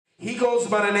goes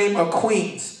by the name of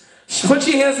Queens. Put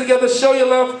your hands together, show your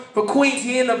love for Queens.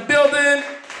 He in the building.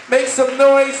 Make some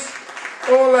noise.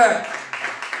 All that.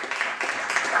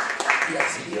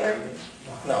 Yes, yeah.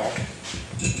 No.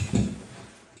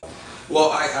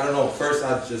 Well, I don't know. First,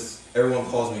 everyone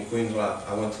calls me Queens when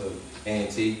I went to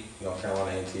A&T, North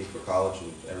Carolina A&T for college,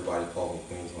 and everybody called me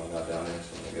Queens when I got down there,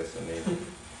 so I guess the name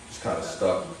just kind of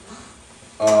stuck.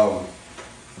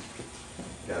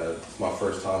 It's my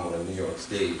first time on a New York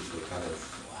stage, so kind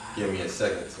of give me a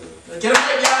second to get up,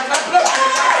 y'all. Clap it up.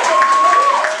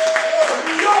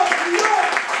 New York, New York.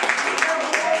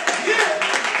 Yeah.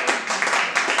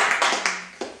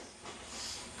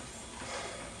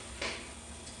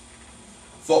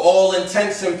 For all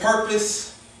intents and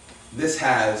purpose, this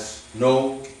has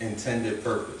no intended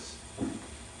purpose.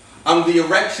 I'm the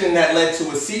erection that led to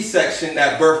a C-section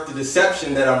that birthed the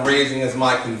deception that I'm raising as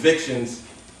my convictions.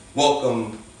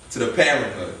 Welcome to the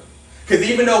parenthood. Because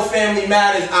even though family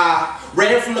matters, I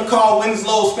ran from the car, wings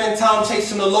low, spent time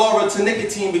chasing the Laura till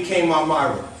nicotine became my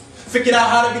Myra. Figured out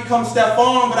how to become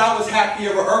Stephon, but I was happier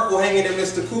with Urkel hanging in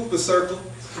Mr. Cooper's circle.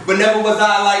 But never was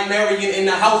I like Marion in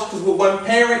the house, because with one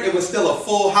parent, it was still a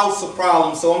full house of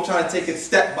problems. So I'm trying to take it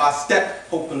step by step,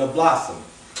 hoping to blossom.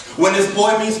 When this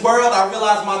boy meets world, I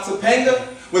realized my Topanga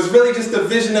was really just a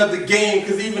vision of the game,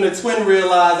 because even a twin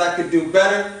realized I could do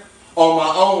better on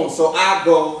my own. So I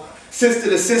go sister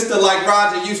to sister like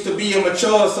Roger used to be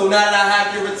immature. So now that I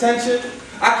have your attention,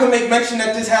 I can make mention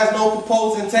that this has no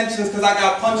proposed intentions, because I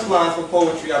got punchlines for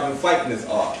poetry. I've been fighting this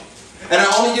art. And I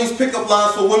only use pickup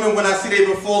lines for women when I see they've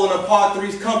been falling apart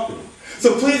three's company.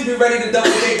 So please be ready to double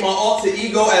date my alter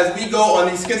ego as we go on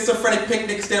these schizophrenic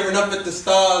picnics staring up at the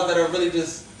stars that are really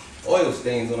just oil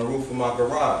stains on the roof of my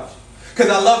garage. Because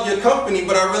I love your company,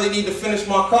 but I really need to finish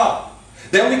my car.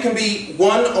 Then we can be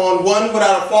one-on-one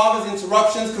without a father's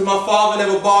interruptions, because my father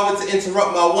never bothered to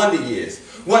interrupt my wonder years.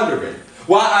 Wondering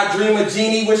why I dream a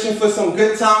genie, wishing for some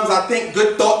good times. I think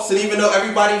good thoughts, and even though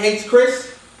everybody hates Chris,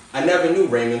 I never knew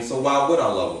Raymond, so why would I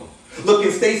love him?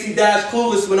 Looking Stacy Dash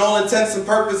clueless when all intents and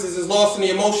purposes is lost in the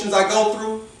emotions I go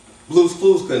through. Blues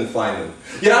Clues couldn't find him.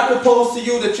 Yet I propose to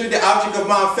you that you're the object of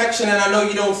my affection, and I know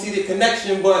you don't see the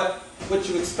connection, but what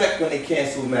you expect when they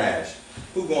cancel MASH?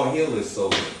 Who gonna heal this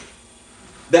soul?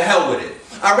 The hell with it.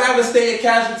 I'd rather stay a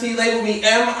casualty, label me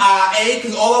MIA,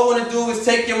 because all I want to do is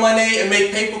take your money and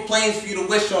make paper planes for you to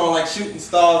wish on like shooting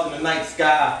stars in the night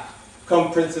sky.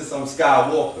 Come Princess, I'm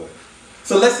Skywalker.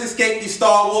 So let's escape these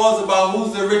Star Wars about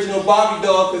who's the original Barbie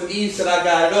doll, because Eve said I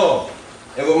got it all.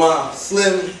 And with my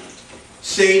slim,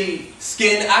 shady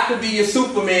skin, I could be your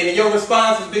Superman, and your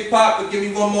response is, Big Papa, give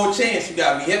me one more chance. You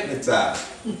got me hypnotized.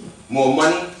 More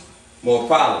money, more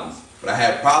problems. But I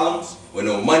had problems with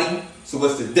no money, so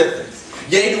what's the difference?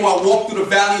 Yea, do I walk through the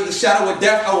valley of the shadow of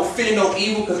death, I will fear no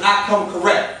evil, because I come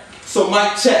correct. So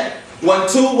mic check. 1,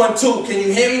 2, 1, 2. Can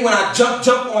you hear me when I jump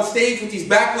on stage with these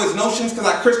backwards notions, because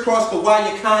I crisscrossed the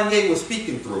wire Kanye was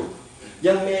speaking through?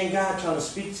 Young man God trying to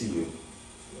speak to you.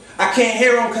 I can't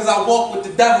hear him because I walk with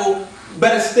the devil.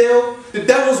 Better still, the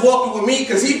devil's walking with me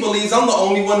because he believes I'm the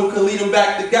only one who can lead him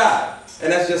back to God.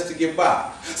 And that's just to get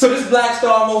by. So this Black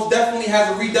Star most definitely has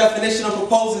a redefinition of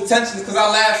proposed intentions, because I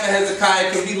laugh at Hezekiah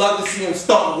because we love to see him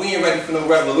stomp. We ain't ready for no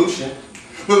revolution.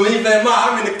 Believe that,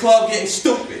 I'm in the club getting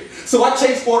stupid. So I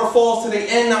chase waterfalls to the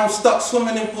end, now I'm stuck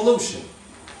swimming in pollution.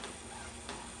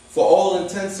 For all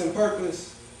intents and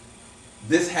purpose,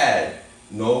 this had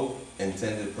no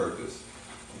intended purpose.